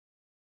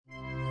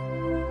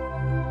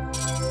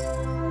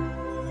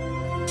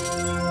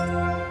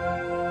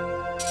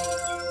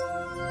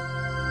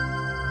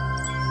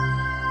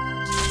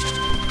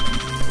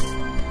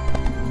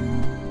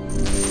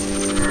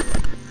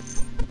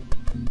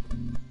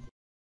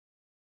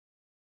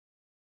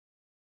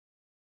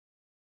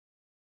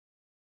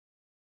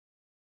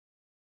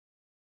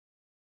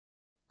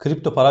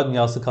Kripto para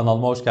dünyası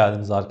kanalıma hoş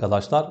geldiniz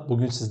arkadaşlar.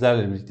 Bugün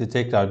sizlerle birlikte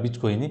tekrar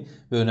Bitcoin'i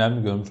ve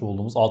önemli görmüş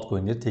olduğumuz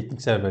altcoin'leri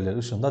teknik serverler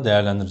ışığında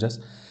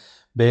değerlendireceğiz.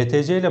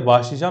 BTC ile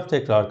başlayacağım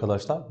tekrar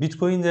arkadaşlar.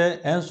 Bitcoin'de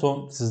en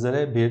son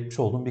sizlere belirtmiş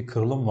olduğum bir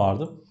kırılım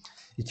vardı.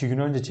 2 gün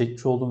önce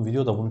çekmiş olduğum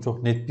videoda bunu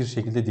çok net bir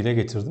şekilde dile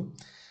getirdim.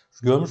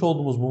 Şu görmüş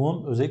olduğumuz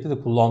mumun özellikle de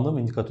kullandığım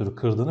indikatörü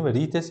kırdığını ve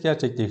retest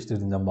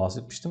gerçekleştirdiğinden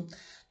bahsetmiştim.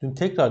 Dün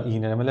tekrar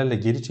iğnelemelerle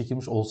geri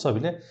çekilmiş olsa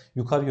bile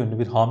yukarı yönlü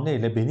bir hamle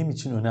ile benim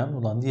için önemli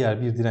olan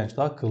diğer bir direnç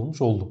daha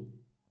kırılmış oldu.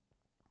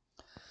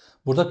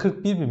 Burada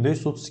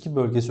 41.532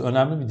 bölgesi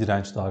önemli bir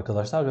dirençti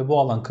arkadaşlar ve bu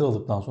alan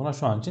kırıldıktan sonra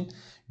şu an için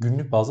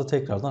günlük bazda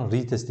tekrardan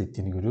retest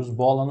ettiğini görüyoruz.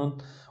 Bu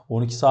alanın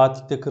 12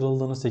 saatlikte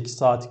kırıldığını, 8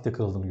 saatlikte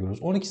kırıldığını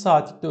görüyoruz. 12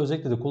 saatlikte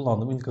özellikle de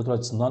kullandığım indikatör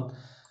açısından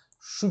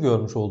şu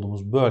görmüş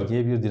olduğumuz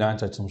bölgeye bir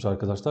direnç açılmış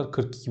arkadaşlar.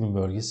 42.000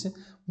 bölgesi.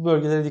 Bu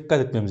bölgelere dikkat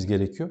etmemiz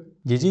gerekiyor.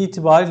 Gece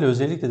itibariyle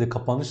özellikle de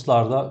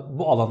kapanışlarda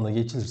bu alanda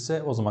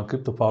geçilirse o zaman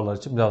kripto paralar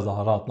için biraz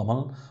daha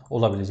rahatlamanın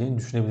olabileceğini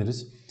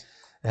düşünebiliriz.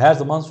 Her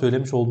zaman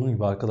söylemiş olduğum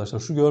gibi arkadaşlar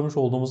şu görmüş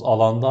olduğumuz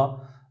alanda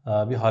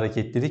bir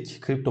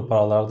hareketlilik kripto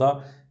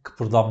paralarda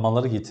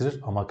kıpırdanmaları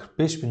getirir ama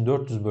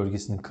 45.400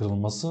 bölgesinin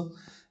kırılması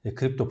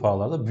kripto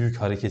paralarda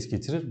büyük hareket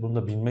getirir. Bunu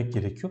da bilmek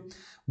gerekiyor.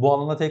 Bu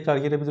alana tekrar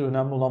gelebilir.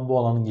 Önemli olan bu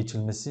alanın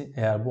geçilmesi.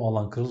 Eğer bu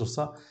alan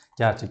kırılırsa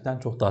gerçekten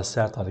çok daha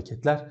sert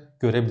hareketler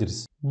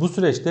görebiliriz. Bu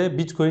süreçte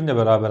Bitcoin ile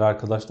beraber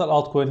arkadaşlar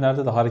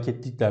altcoin'lerde de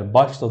hareketlilikler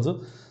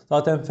başladı.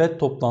 Zaten FED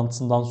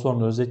toplantısından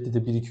sonra özellikle de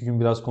 1-2 gün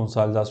biraz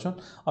konsolidasyon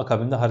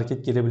akabinde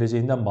hareket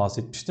gelebileceğinden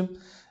bahsetmiştim.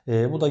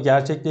 Bu da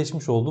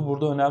gerçekleşmiş oldu.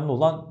 Burada önemli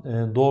olan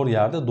doğru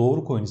yerde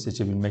doğru coin'i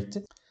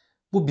seçebilmekti.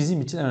 Bu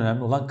bizim için en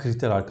önemli olan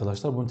kriter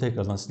arkadaşlar. Bunu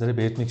tekrardan sizlere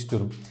belirtmek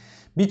istiyorum.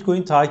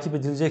 Bitcoin takip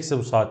edilecekse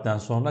bu saatten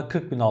sonra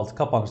 40.000 altı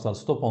kapanışlar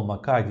stop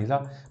olmak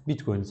kaydıyla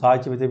Bitcoin'i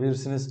takip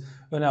edebilirsiniz.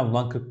 Önemli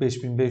olan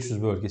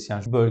 45.500 bölgesi,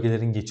 yani şu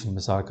bölgelerin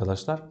geçilmesi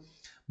arkadaşlar.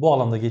 Bu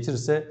alanda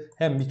geçirirse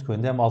hem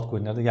Bitcoin'de hem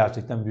altcoin'lerde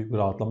gerçekten büyük bir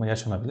rahatlama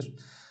yaşanabilir.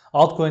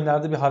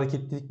 Altcoin'lerde bir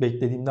hareketlilik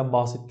beklediğimden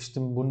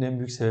bahsetmiştim. Bunun en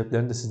büyük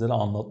sebeplerini de sizlere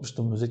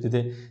anlatmıştım. Özellikle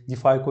de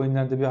DeFi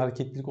coin'lerde bir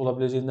hareketlilik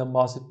olabileceğinden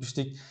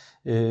bahsetmiştik.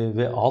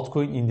 Ve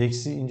altcoin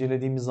indeksi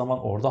incelediğimiz zaman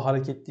orada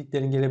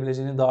hareketliliklerin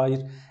gelebileceğine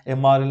dair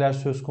emareler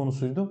söz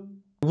konusuydu.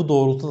 Bu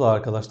doğrultuda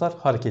arkadaşlar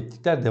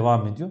hareketlilikler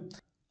devam ediyor.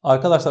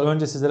 Arkadaşlar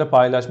önce sizlere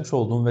paylaşmış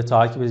olduğum ve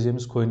takip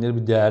edeceğimiz coinleri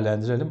bir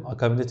değerlendirelim.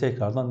 Akabinde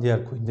tekrardan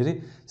diğer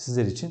coinleri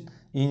sizler için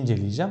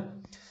inceleyeceğim.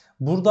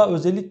 Burada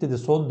özellikle de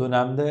son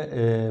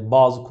dönemde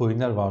bazı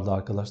coinler vardı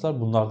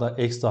arkadaşlar. Bunlarda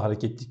ekstra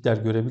hareketlilikler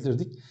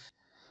görebilirdik.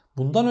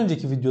 Bundan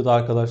önceki videoda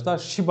arkadaşlar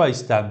Shib'a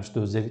istenmişti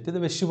özellikle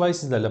de ve Shib'a'yı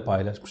sizlerle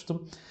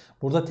paylaşmıştım.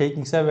 Burada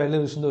tekniksel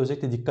veriler dışında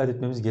özellikle dikkat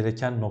etmemiz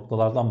gereken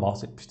noktalardan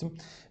bahsetmiştim.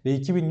 Ve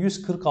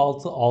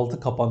 2146 altı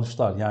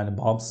kapanışlar, yani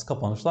bağımsız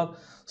kapanışlar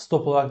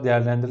stop olarak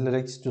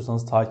değerlendirilerek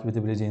istiyorsanız takip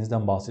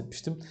edebileceğinizden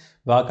bahsetmiştim.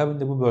 Ve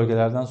akabinde bu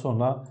bölgelerden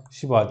sonra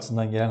Shib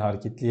açısından gelen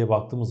hareketliliğe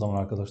baktığımız zaman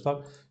arkadaşlar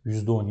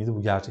 %17,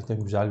 bu gerçekten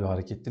güzel bir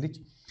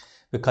hareketlilik.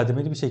 Ve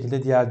kademeli bir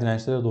şekilde diğer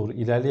dirençlere doğru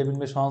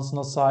ilerleyebilme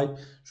şansına sahip.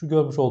 Şu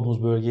görmüş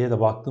olduğumuz bölgeye de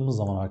baktığımız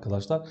zaman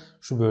arkadaşlar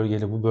şu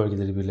bölgeyle bu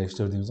bölgeleri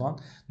birleştirdiğimiz zaman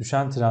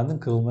düşen trendin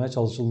kırılmaya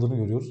çalışıldığını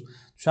görüyoruz.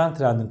 Düşen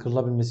trendin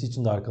kırılabilmesi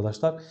için de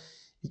arkadaşlar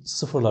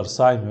sıfırları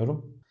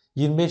saymıyorum.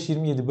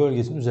 25-27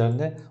 bölgesinin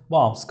üzerinde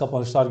bağımsız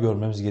kapanışlar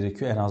görmemiz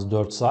gerekiyor en az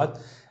 4 saat.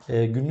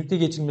 Günlükte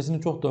geçilmesinin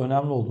çok da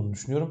önemli olduğunu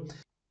düşünüyorum.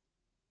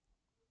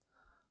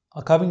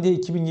 Akabinde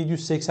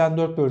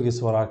 2784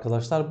 bölgesi var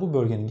arkadaşlar. Bu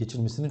bölgenin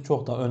geçilmesinin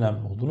çok daha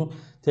önemli olduğunu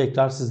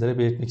tekrar sizlere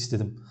belirtmek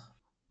istedim.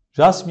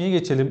 Jasmy'ye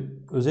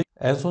geçelim.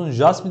 Özellikle en son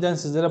Jasmy'den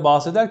sizlere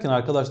bahsederken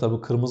arkadaşlar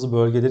bu kırmızı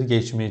bölgeleri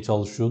geçmeye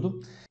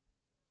çalışıyordu.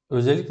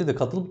 Özellikle de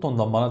katıl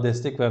butonundan bana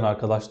destek veren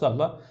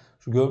arkadaşlarla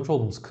şu görmüş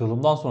olduğumuz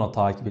kırılımdan sonra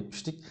takip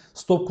etmiştik.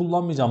 Stop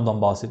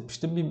kullanmayacağımdan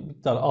bahsetmiştim. Bir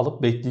miktar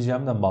alıp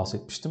bekleyeceğimden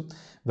bahsetmiştim.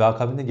 Ve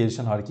akabinde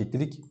gelişen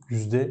hareketlilik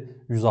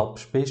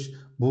 %165.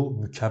 Bu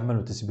mükemmel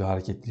ötesi bir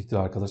hareketliliktir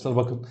arkadaşlar.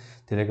 Bakın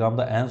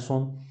Telegram'da en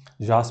son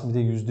Jasmy'de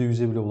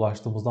 %100'e bile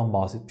ulaştığımızdan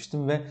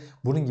bahsetmiştim. Ve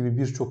bunun gibi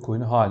birçok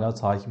coin'i hala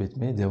takip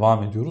etmeye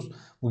devam ediyoruz.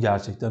 Bu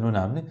gerçekten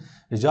önemli.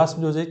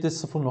 Jasmy'de özellikle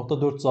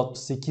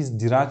 0.468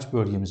 direnç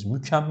bölgemiz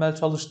mükemmel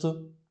çalıştı.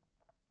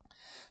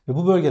 Ve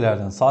bu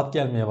bölgelerden saat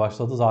gelmeye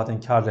başladı. Zaten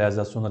kar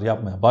realizasyonları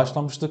yapmaya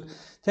başlamıştık.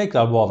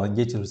 Tekrar bu alan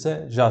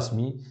geçirirse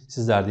Jasmy'yi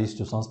sizler de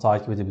istiyorsanız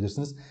takip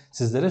edebilirsiniz.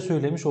 Sizlere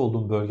söylemiş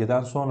olduğum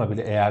bölgeden sonra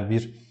bile eğer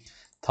bir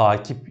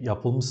takip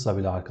yapılmışsa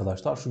bile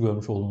arkadaşlar şu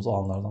görmüş olduğumuz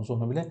alanlardan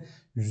sonra bile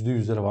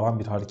 %100'lere varan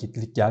bir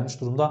hareketlilik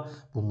gelmiş durumda.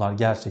 Bunlar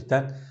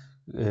gerçekten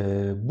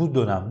bu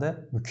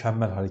dönemde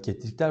mükemmel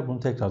hareketlilikler. Bunu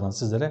tekrardan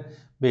sizlere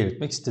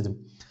belirtmek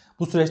istedim.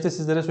 Bu süreçte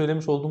sizlere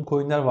söylemiş olduğum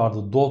coinler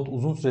vardı. DOT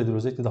uzun süredir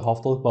özellikle de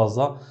haftalık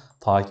bazda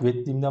takip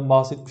ettiğimden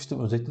bahsetmiştim.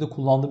 Özellikle de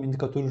kullandığım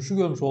indikatörün şu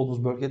görmüş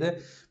olduğunuz bölgede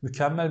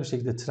mükemmel bir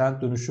şekilde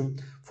trend dönüşüm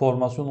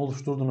formasyon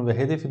oluşturduğunu ve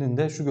hedefinin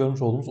de şu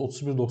görmüş olduğumuz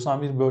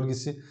 31.91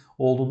 bölgesi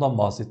olduğundan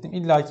bahsettim.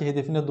 İlla ki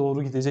hedefine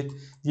doğru gidecek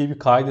diye bir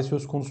kaide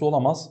söz konusu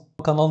olamaz.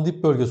 Kanalın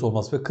dip bölgesi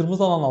olması ve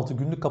kırmızı alan altı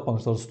günlük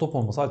kapanışları stop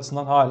olması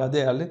açısından hala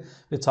değerli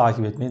ve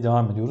takip etmeye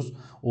devam ediyoruz.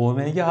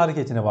 OMG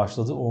hareketine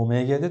başladı.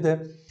 OMG'de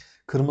de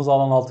Kırmızı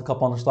alan altı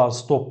kapanışlar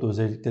stoptu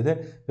özellikle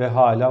de ve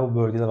hala bu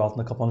bölgeler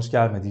altında kapanış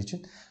gelmediği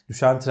için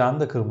düşen trendi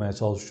de kırmaya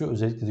çalışıyor.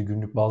 Özellikle de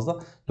günlük bazda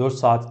 4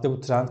 saatlikte bu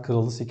trend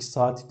kırıldı, 8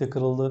 saatlikte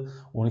kırıldı,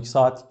 12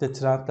 saatlikte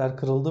trendler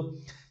kırıldı.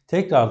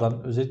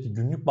 Tekrardan özellikle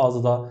günlük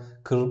bazda da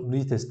kırılıp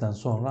retestten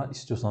sonra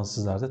istiyorsanız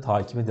sizler de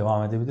takibe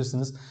devam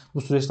edebilirsiniz.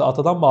 Bu süreçte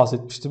ATA'dan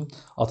bahsetmiştim.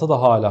 ATA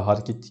da hala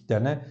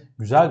hareketliklerine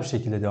güzel bir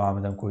şekilde devam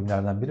eden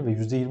coinlerden biri ve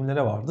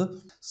 %20'lere vardı.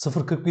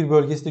 0.41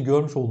 bölgesi de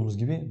görmüş olduğunuz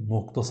gibi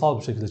noktasal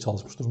bir şekilde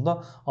çalışmış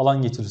durumda.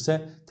 Alan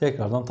geçirirse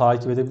tekrardan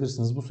takip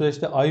edebilirsiniz. Bu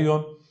süreçte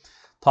Ayrıcalıklardan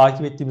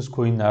takip ettiğimiz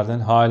coinlerden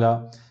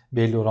hala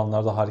belli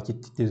oranlarda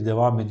hareketlikleri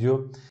devam ediyor.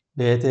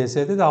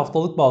 BTS'de de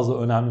haftalık bazda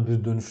önemli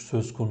bir dönüş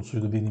söz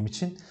konusuydu benim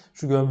için.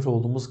 Şu görmüş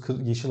olduğumuz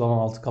yeşil alan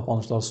altı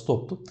kapanışlar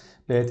stoptu.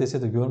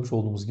 BTS'de görmüş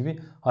olduğumuz gibi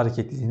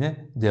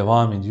hareketliliğine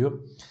devam ediyor.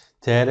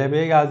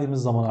 TRB'ye geldiğimiz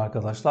zaman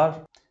arkadaşlar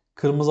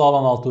kırmızı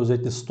alan altı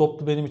özellikle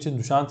stoptu benim için.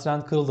 Düşen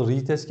trend kırıldı.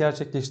 Retest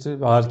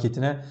gerçekleşti ve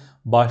hareketine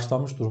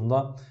başlamış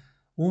durumda.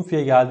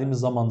 Unfi'ye geldiğimiz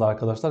zaman da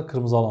arkadaşlar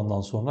kırmızı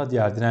alandan sonra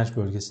diğer direnç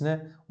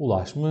bölgesine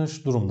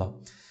ulaşmış durumda.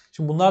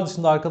 Şimdi bunlar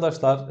dışında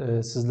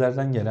arkadaşlar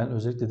sizlerden gelen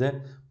özellikle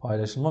de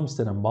paylaşılmam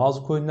istenen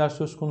bazı coinler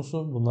söz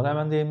konusu. Bunlara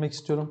hemen değinmek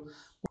istiyorum.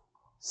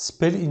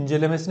 Spell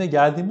incelemesine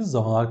geldiğimiz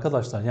zaman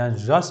arkadaşlar yani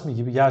Jasmy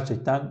gibi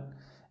gerçekten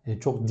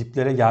çok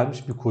diplere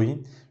gelmiş bir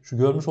coin. Şu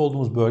görmüş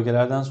olduğumuz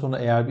bölgelerden sonra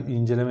eğer bir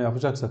inceleme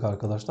yapacaksak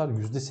arkadaşlar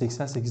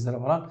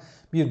 %88'lere varan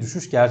bir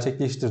düşüş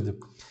gerçekleştirdi.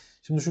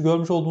 Şimdi şu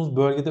görmüş olduğumuz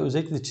bölgede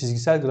özellikle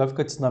çizgisel grafik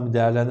açısından bir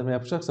değerlendirme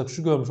yapacaksak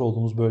şu görmüş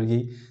olduğumuz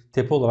bölgeyi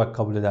tepe olarak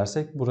kabul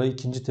edersek, burayı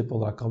ikinci tepe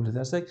olarak kabul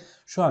edersek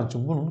şu an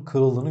için bunun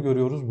kırıldığını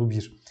görüyoruz. Bu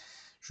bir.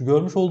 Şu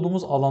görmüş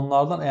olduğumuz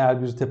alanlardan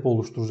eğer bir tepe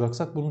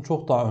oluşturacaksak bunun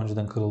çok daha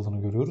önceden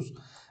kırıldığını görüyoruz.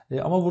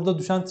 Ama burada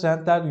düşen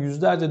trendler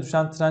yüzlerce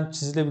düşen trend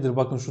çizilebilir.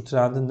 Bakın şu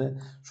trendin de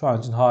şu an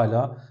için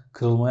hala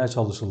kırılmaya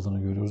çalışıldığını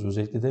görüyoruz.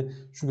 Özellikle de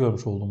şu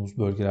görmüş olduğumuz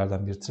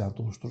bölgelerden bir trend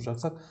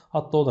oluşturacaksak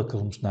hatta o da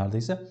kırılmış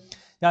neredeyse.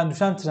 Yani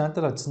düşen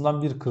trendler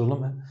açısından bir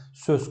kırılım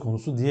söz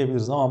konusu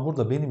diyebiliriz. Ama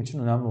burada benim için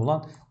önemli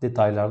olan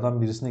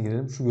detaylardan birisine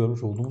gelelim. Şu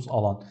görmüş olduğumuz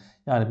alan.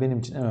 Yani benim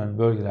için en önemli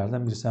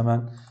bölgelerden birisi.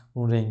 Hemen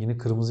bunun rengini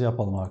kırmızı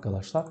yapalım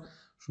arkadaşlar.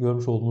 Şu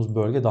görmüş olduğumuz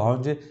bölge daha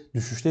önce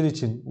düşüşler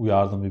için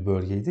uyardığım bir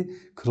bölgeydi.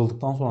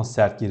 Kırıldıktan sonra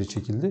sert geri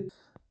çekildi.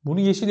 Bunu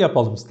yeşil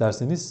yapalım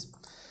isterseniz.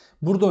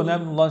 Burada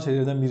önemli olan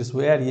şeylerden birisi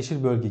bu. Eğer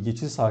yeşil bölge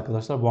geçilirse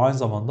arkadaşlar bu aynı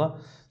zamanda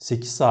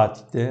 8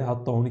 saatlikte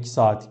hatta 12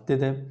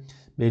 saatlikte de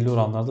belli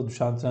oranlarda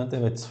düşen trend,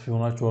 evet,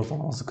 Fibonacci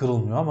ortalaması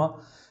kırılmıyor ama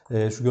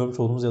şu görmüş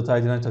olduğumuz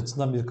yatay direnç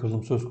açısından bir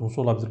kırılım söz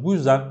konusu olabilir. Bu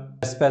yüzden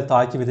spell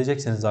takip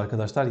edecekseniz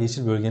arkadaşlar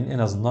yeşil bölgenin en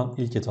azından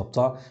ilk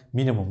etapta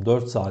minimum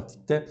 4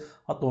 saatlikte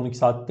hatta 12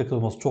 saatlikte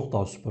kırılması çok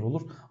daha süper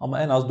olur.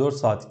 Ama en az 4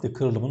 saatlikte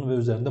kırılımın ve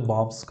üzerinde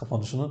bağımsız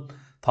kapanışının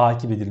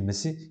takip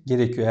edilmesi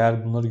gerekiyor.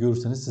 Eğer bunları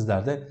görürseniz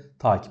sizler de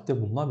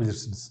takipte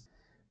bulunabilirsiniz.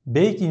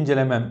 Belki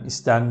incelemem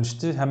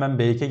istenmişti. Hemen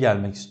Belki'ye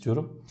gelmek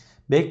istiyorum.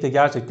 Belki de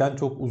gerçekten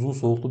çok uzun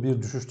soluklu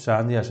bir düşüş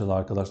trendi yaşadı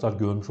arkadaşlar.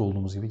 Görmüş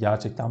olduğumuz gibi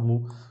gerçekten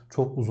bu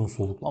çok uzun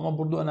soluklu. Ama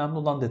burada önemli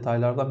olan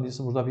detaylardan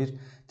birisi burada bir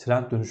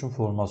trend dönüşüm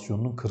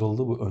formasyonunun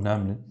kırıldığı, bu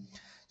önemli.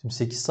 Şimdi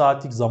 8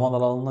 saatlik zaman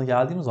aralığına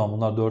geldiğimiz zaman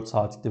bunlar 4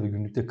 saatlikte ve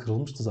günlükte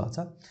kırılmıştı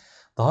zaten.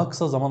 Daha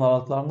kısa zaman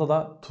aralıklarında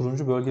da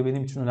turuncu bölge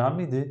benim için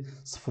önemliydi.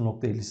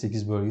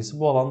 0.58 bölgesi.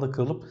 Bu alanda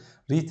kırılıp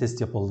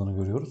retest yapıldığını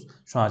görüyoruz.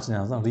 Şu an için en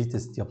azından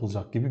retest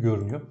yapılacak gibi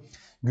görünüyor.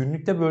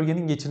 Günlükte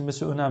bölgenin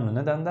geçilmesi önemli.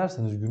 Neden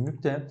derseniz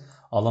günlükte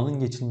alanın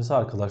geçilmesi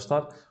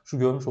arkadaşlar şu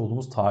görmüş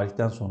olduğumuz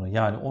tarihten sonra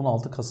yani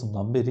 16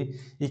 Kasım'dan beri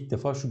ilk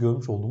defa şu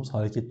görmüş olduğumuz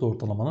hareketli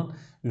ortalamanın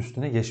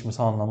üstüne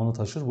geçmesi anlamını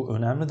taşır. Bu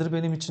önemlidir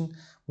benim için.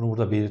 Bunu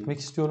burada belirtmek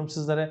istiyorum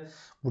sizlere.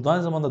 Burada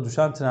aynı zamanda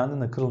düşen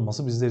trendin de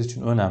kırılması bizler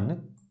için önemli.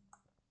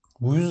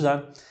 Bu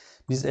yüzden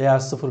biz eğer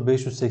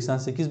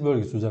 0.588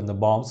 bölgesi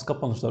üzerinde bağımsız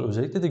kapanışlar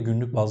özellikle de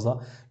günlük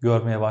bazda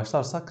görmeye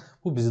başlarsak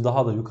bu bizi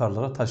daha da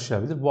yukarılara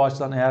taşıyabilir. Bu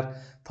açıdan eğer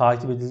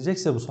takip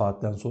edilecekse bu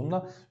saatten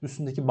sonra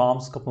üstündeki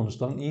bağımsız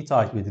kapanışların iyi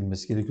takip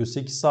edilmesi gerekiyor.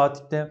 8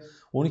 saatlikte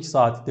 12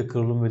 saatlikte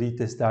kırılım ve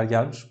retestler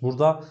gelmiş.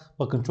 Burada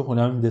bakın çok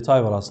önemli bir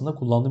detay var aslında.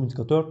 Kullandığım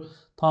indikatör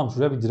tam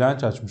şuraya bir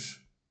direnç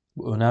açmış.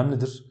 Bu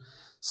önemlidir.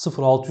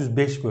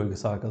 0.605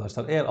 bölgesi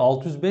arkadaşlar. Eğer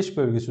 605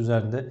 bölgesi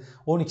üzerinde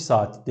 12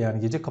 saatlikte yani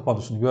gece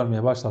kapanışını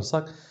görmeye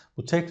başlarsak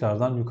bu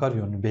tekrardan yukarı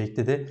yönlü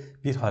belki de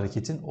bir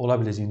hareketin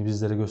olabileceğini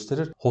bizlere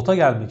gösterir. HOT'a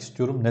gelmek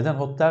istiyorum. Neden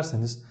HOT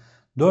derseniz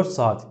 4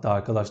 saatlikte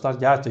arkadaşlar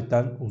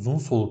gerçekten uzun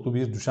soluklu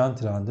bir düşen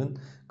trendin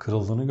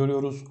kırıldığını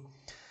görüyoruz.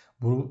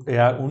 Bu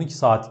eğer 12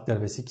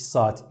 saatlikler ve 8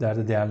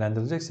 saatliklerde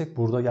değerlendireceksek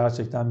burada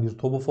gerçekten bir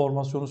topo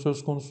formasyonu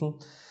söz konusu.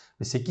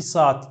 Ve 8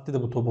 saatlikte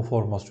de bu topo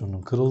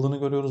formasyonunun kırıldığını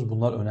görüyoruz.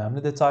 Bunlar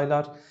önemli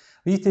detaylar.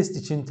 Retest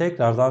için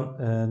tekrardan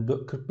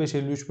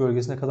 45-53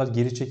 bölgesine kadar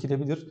geri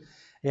çekilebilir.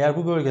 Eğer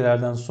bu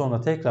bölgelerden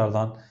sonra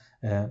tekrardan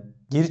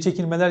geri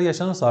çekilmeler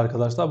yaşanırsa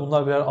arkadaşlar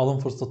bunlar birer alım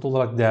fırsatı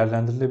olarak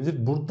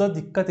değerlendirilebilir. Burada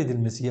dikkat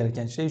edilmesi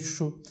gereken şey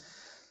şu.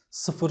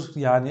 Sıfır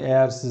yani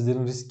eğer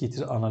sizlerin risk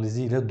getir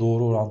analiziyle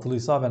doğru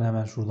orantılıysa ben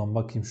hemen şuradan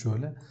bakayım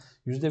şöyle.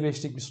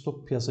 %5'lik bir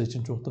stop piyasa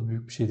için çok da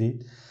büyük bir şey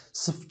değil.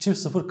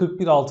 Çift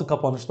 0.41 altı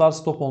kapanışlar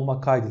stop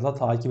olmak kaydıyla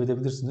takip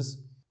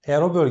edebilirsiniz.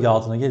 Eğer o bölge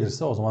altına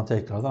gelirse o zaman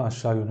tekrardan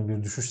aşağı yönlü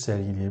bir düşüş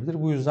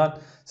sergileyebilir. Bu yüzden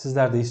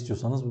sizler de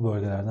istiyorsanız bu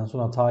bölgelerden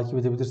sonra takip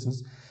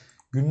edebilirsiniz.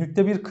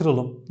 Günlükte bir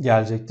kırılım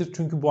gelecektir.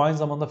 Çünkü bu aynı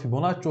zamanda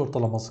Fibonacci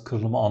ortalaması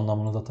kırılımı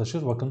anlamını da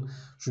taşır. Bakın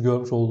şu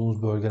görmüş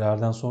olduğunuz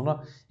bölgelerden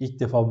sonra ilk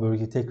defa bu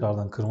bölgeyi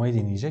tekrardan kırmayı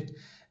deneyecek.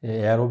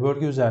 Eğer o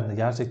bölge üzerinde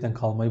gerçekten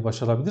kalmayı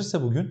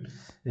başarabilirse bugün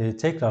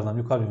tekrardan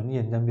yukarı yönlü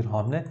yeniden bir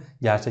hamle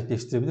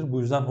gerçekleştirebilir.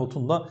 Bu yüzden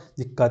HOT'un da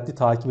dikkatli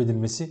takip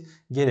edilmesi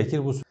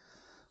gerekir.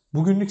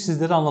 Bugünlük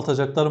sizlere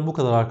anlatacaklarım bu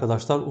kadar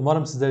arkadaşlar.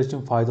 Umarım sizler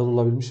için faydalı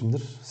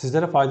olabilmişimdir.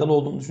 Sizlere faydalı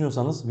olduğunu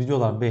düşünüyorsanız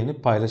videolarımı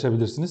beğenip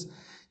paylaşabilirsiniz.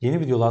 Yeni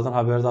videolardan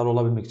haberdar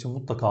olabilmek için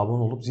mutlaka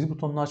abone olup zil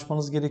butonunu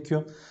açmanız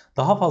gerekiyor.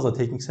 Daha fazla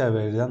tekniksel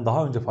verilerden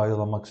daha önce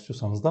faydalanmak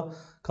istiyorsanız da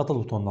katıl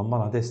butonundan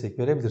bana destek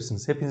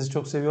verebilirsiniz. Hepinizi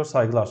çok seviyor,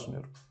 saygılar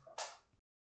sunuyorum.